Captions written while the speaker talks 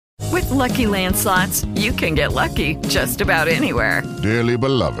Lucky Land Slots, you can get lucky just about anywhere. Dearly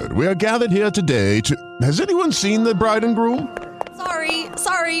beloved, we are gathered here today to... Has anyone seen the bride and groom?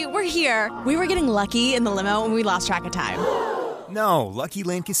 Sorry, we're here. We were getting lucky in the limo and we lost track of time. No, Lucky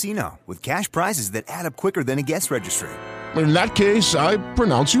Land Casino, with cash prizes that add up quicker than a guest registry. In that case, I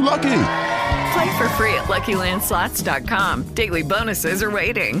pronounce you lucky. Play for free at LuckyLandSlots.com. Daily bonuses are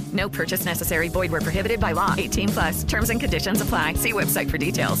waiting. No purchase necessary. Void where prohibited by law. 18+. Terms and conditions apply. See website for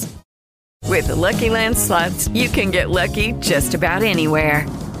details. With the Lucky Land Slots, you can get lucky just about anywhere.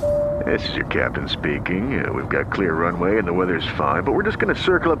 This is your captain speaking. We've got clear runway and the weather's fine, but we're just going to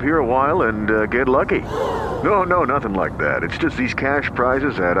circle up here a while and get lucky. No, nothing like that. It's just these cash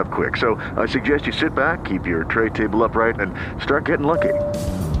prizes add up quick. So I suggest you sit back, keep your tray table upright, and start getting lucky.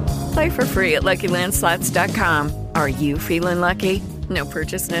 Play for free at LuckyLandSlots.com. Are you feeling lucky? No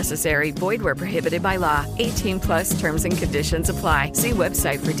purchase necessary. Void where prohibited by law. 18+ terms and conditions apply. See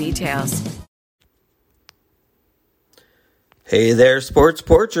website for details. Hey there, sports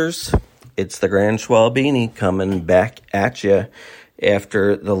porchers. It's the Grand Schwalbini coming back at you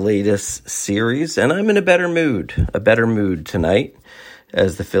after the latest series, and I'm in a better mood tonight,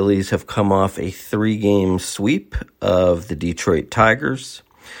 as the Phillies have come off a 3-game sweep of the Detroit Tigers.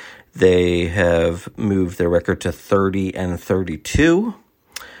 They have moved their record to 30-32,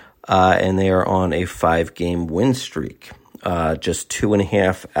 and they are on a 5-game win streak, just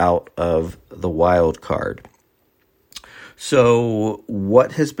 2.5 out of the wild card. So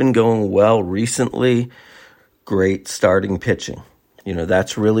what has been going well recently? Great starting pitching.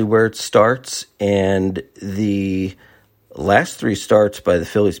 That's really where it starts. And the last 3 starts by the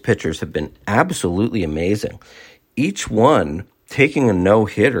Phillies pitchers have been absolutely amazing. Each one taking a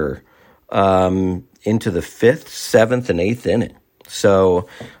no-hitter into the 5th, 7th, and 8th inning. So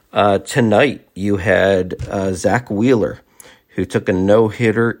tonight you had Zach Wheeler, who took a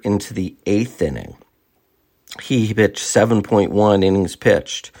no-hitter into the 8th inning. He pitched 7.1 innings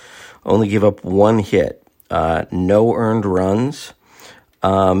pitched, only gave up 1 hit, no earned runs,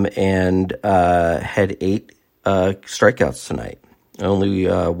 and had 8 strikeouts tonight, only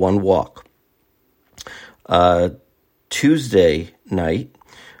 1 walk. Tuesday night,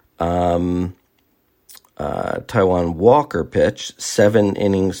 Taiwan Walker pitched, 7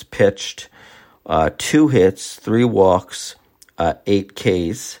 innings pitched, 2 hits, 3 walks, 8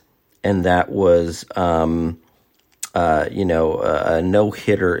 Ks, and that was a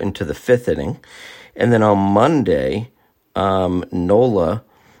no-hitter into the 5th inning. And then on Monday, Aaron Nola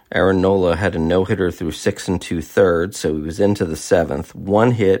had a no-hitter through 6 2/3, so he was into the 7th.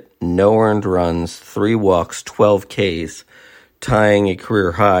 1 hit, no earned runs, 3 walks, 12 Ks, tying a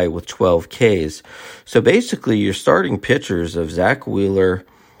career high with 12 Ks. So basically, your starting pitchers of Zach Wheeler,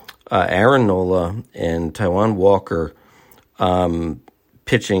 Aaron Nola, and Taiwan Walker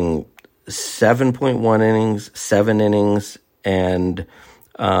pitching 7.1 innings, 7 innings, and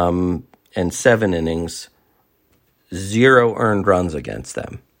 7 innings, 0 earned runs against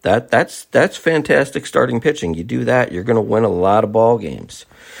them. That's fantastic starting pitching. You do that, you're going to win a lot of ball games.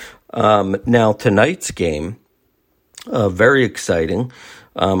 Now tonight's game, very exciting.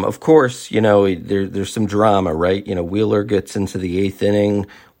 Of course, there's some drama, right? Wheeler gets into the 8th inning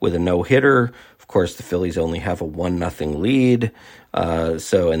with a no-hitter. Of course, the Phillies only have a 1-0 lead. And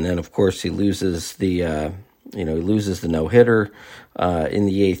then of course he loses the no-hitter in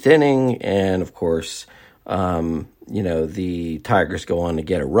the 8th inning, and of course the Tigers go on to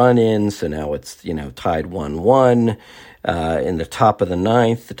get a run in, so now it's tied 1-1. In the top of the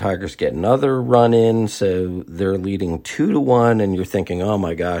 9th, the Tigers get another run in, so they're leading 2-1, and you're thinking, oh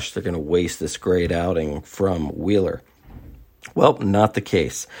my gosh, they're going to waste this great outing from Wheeler. Well, not the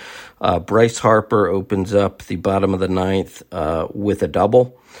case. Bryce Harper opens up the bottom of the 9th with a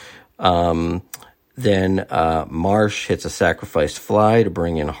double. Then Marsh hits a sacrifice fly to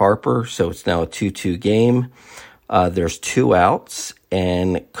bring in Harper, so it's now a 2-2 game. There's 2 outs,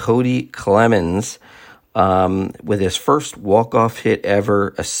 and Kody Clemens, with his first walk-off hit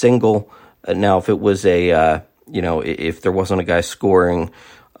ever, a single. Now, if it was if there wasn't a guy scoring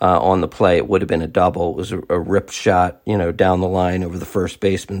on the play, it would have been a double. It was a ripped shot, down the line over the first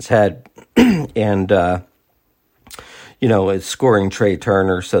baseman's head. And, it's scoring Trey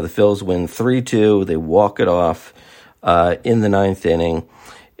Turner. So the Phils win 3-2. They walk it off in the 9th inning.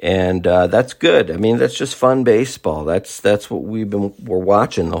 And that's good. I mean, that's just fun baseball. That's what we're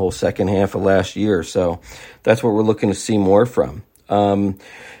watching the whole second half of last year. So that's what we're looking to see more from.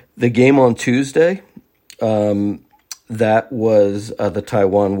 The game on Tuesday, that was the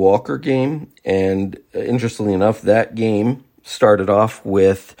Taiwan Walker game. And interestingly enough, that game started off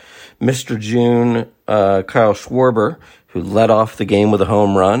with Mr. June, Kyle Schwarber, who led off the game with a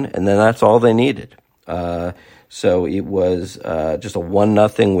home run, and then that's all they needed. So it was just a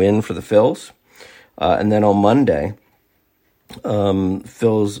 1-0 win for the Phils. And then on Monday,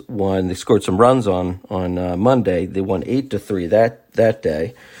 Phils won. They scored some runs on Monday. They won 8-3 that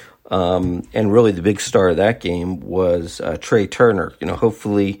day. And really the big star of that game was Trey Turner.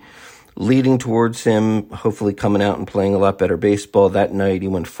 Hopefully leading towards him, hopefully coming out and playing a lot better baseball. That night he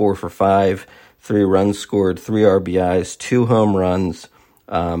went 4 for 5, 3 runs scored, 3 RBIs, 2 home runs.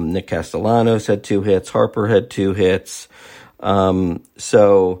 Nick Castellanos had 2 hits. Harper had 2 hits.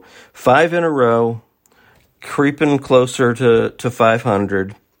 So 5 in a row, creeping closer to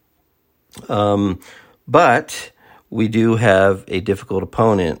 500. But we do have a difficult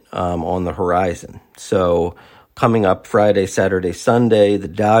opponent on the horizon. So coming up Friday, Saturday, Sunday, the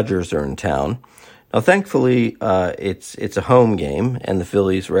Dodgers are in town. Now, thankfully, it's a home game, and the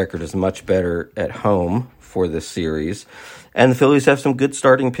Phillies' record is much better at home for this series. And the Phillies have some good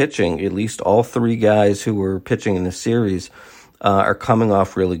starting pitching. At least all 3 guys who were pitching in the series are coming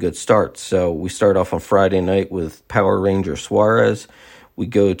off really good starts. So we start off on Friday night with Power Ranger Suarez. We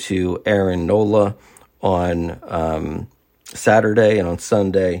go to Aaron Nola on Saturday, and on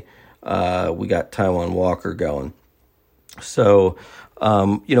Sunday we got Taijuan Walker going. So,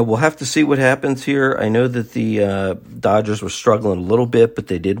 we'll have to see what happens here. I know that the Dodgers were struggling a little bit, but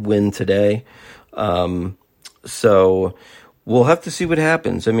they did win today. So we'll have to see what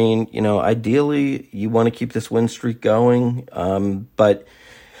happens. I mean, ideally you want to keep this win streak going. But,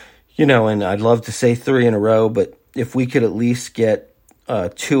 and I'd love to say 3 in a row, but if we could at least get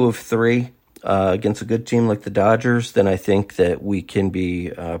 2 of 3 against a good team like the Dodgers, then I think that we can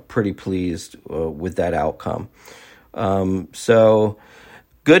be pretty pleased with that outcome. So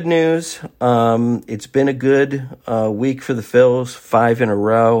good news. It's been a good week for the Phils, 5 in a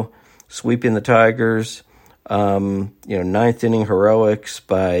row, sweeping the Tigers. 9th inning heroics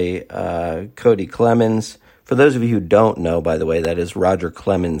by Kody Clemens. For those of you who don't know, by the way, that is Roger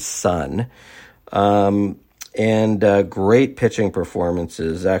Clemens' son. And great pitching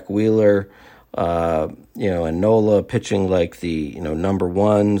performances. Zach Wheeler, and Nola pitching like the, number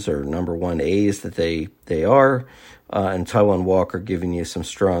 1s or number 1As that they are. And Taijuan Walker giving you some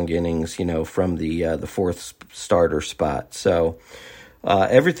strong innings, from the 4th starter spot. So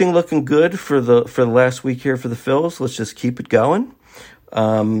everything looking good for the last week here for the Phils. Let's just keep it going.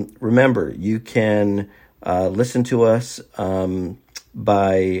 Remember, you can listen to us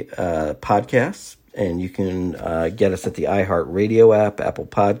by podcasts, and you can get us at the iHeartRadio app, Apple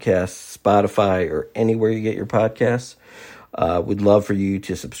Podcasts, Spotify, or anywhere you get your podcasts. We'd love for you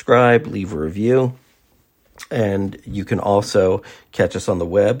to subscribe, leave a review. And you can also catch us on the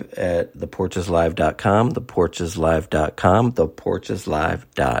web at theporcheslive.com,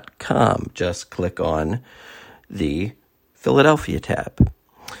 theporcheslive.com. Just click on the Philadelphia tab.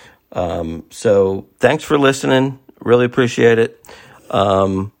 So thanks for listening. Really appreciate it.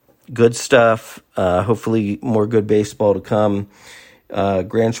 Good stuff. Hopefully more good baseball to come.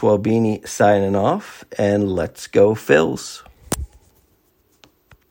 Grant Schwalbini signing off, and let's go Phils.